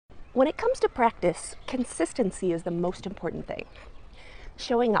When it comes to practice, consistency is the most important thing.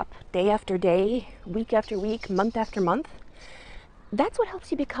 Showing up day after day, week after week, month after month, that's what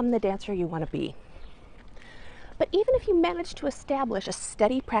helps you become the dancer you want to be. But even if you manage to establish a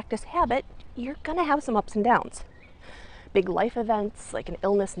steady practice habit, you're going to have some ups and downs. Big life events like an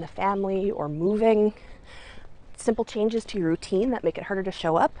illness in the family or moving, simple changes to your routine that make it harder to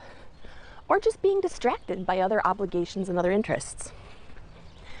show up, or just being distracted by other obligations and other interests.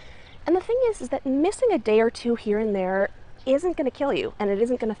 And the thing is that missing a day or two here and there isn't going to kill you, and it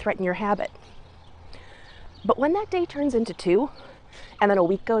isn't going to threaten your habit. But when that day turns into two, and then a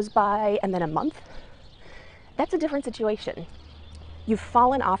week goes by, and then a month, that's a different situation. You've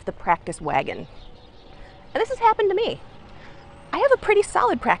fallen off the practice wagon. And this has happened to me. I have a pretty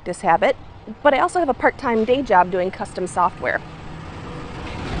solid practice habit, but I also have a part-time day job doing custom software.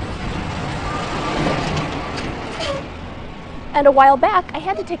 And a while back, I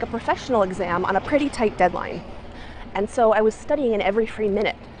had to take a professional exam on a pretty tight deadline. And so I was studying in every free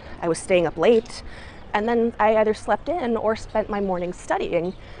minute. I was staying up late, and then I either slept in or spent my mornings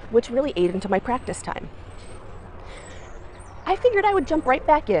studying, which really ate into my practice time. I figured I would jump right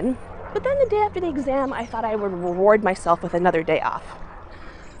back in, but then the day after the exam, I thought I would reward myself with another day off.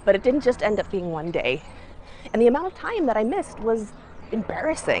 But it didn't just end up being one day, and the amount of time that I missed was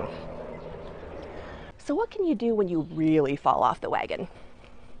embarrassing. So what can you do when you really fall off the wagon?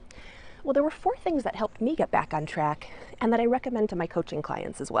 Well, there were 4 things that helped me get back on track and that I recommend to my coaching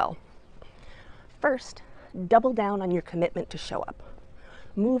clients as well. First, double down on your commitment to show up.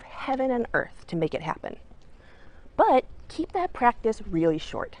 Move heaven and earth to make it happen. But keep that practice really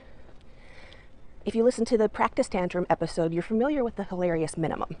short. If you listen to the Practice Tantrum episode, you're familiar with the hilarious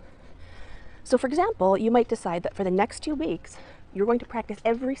minimum. So for example, you might decide that for the next 2 weeks, you're going to practice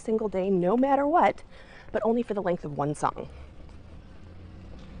every single day, no matter what, but only for the length of one song.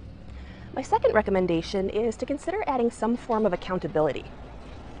 My second recommendation is to consider adding some form of accountability.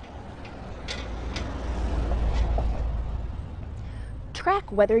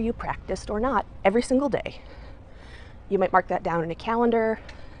 Track whether you practiced or not every single day. You might mark that down in a calendar,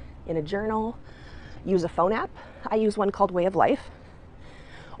 in a journal, use a phone app. I use one called Way of Life.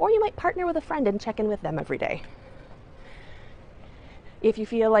 Or you might partner with a friend and check in with them every day. If you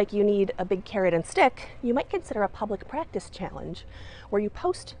feel like you need a big carrot and stick, you might consider a public practice challenge where you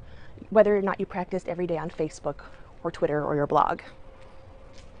post whether or not you practiced every day on Facebook or Twitter or your blog.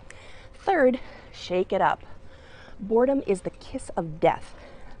 Third, shake it up. Boredom is the kiss of death.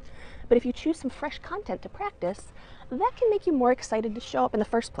 But if you choose some fresh content to practice, that can make you more excited to show up in the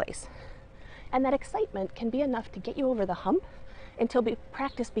first place. And that excitement can be enough to get you over the hump until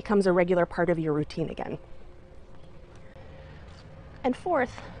practice becomes a regular part of your routine again. And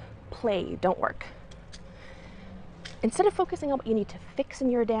fourth, play, don't work. Instead of focusing on what you need to fix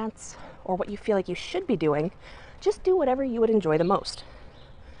in your dance or what you feel like you should be doing, just do whatever you would enjoy the most.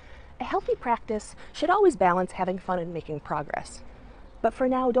 A healthy practice should always balance having fun and making progress. But for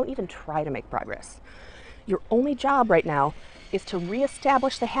now, don't even try to make progress. Your only job right now is to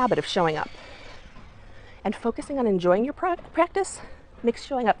reestablish the habit of showing up. And focusing on enjoying your practice makes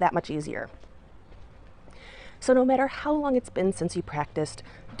showing up that much easier. So no matter how long it's been since you practiced,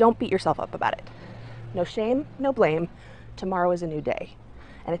 don't beat yourself up about it. No shame, no blame. Tomorrow is a new day,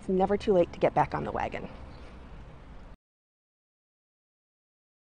 and it's never too late to get back on the wagon.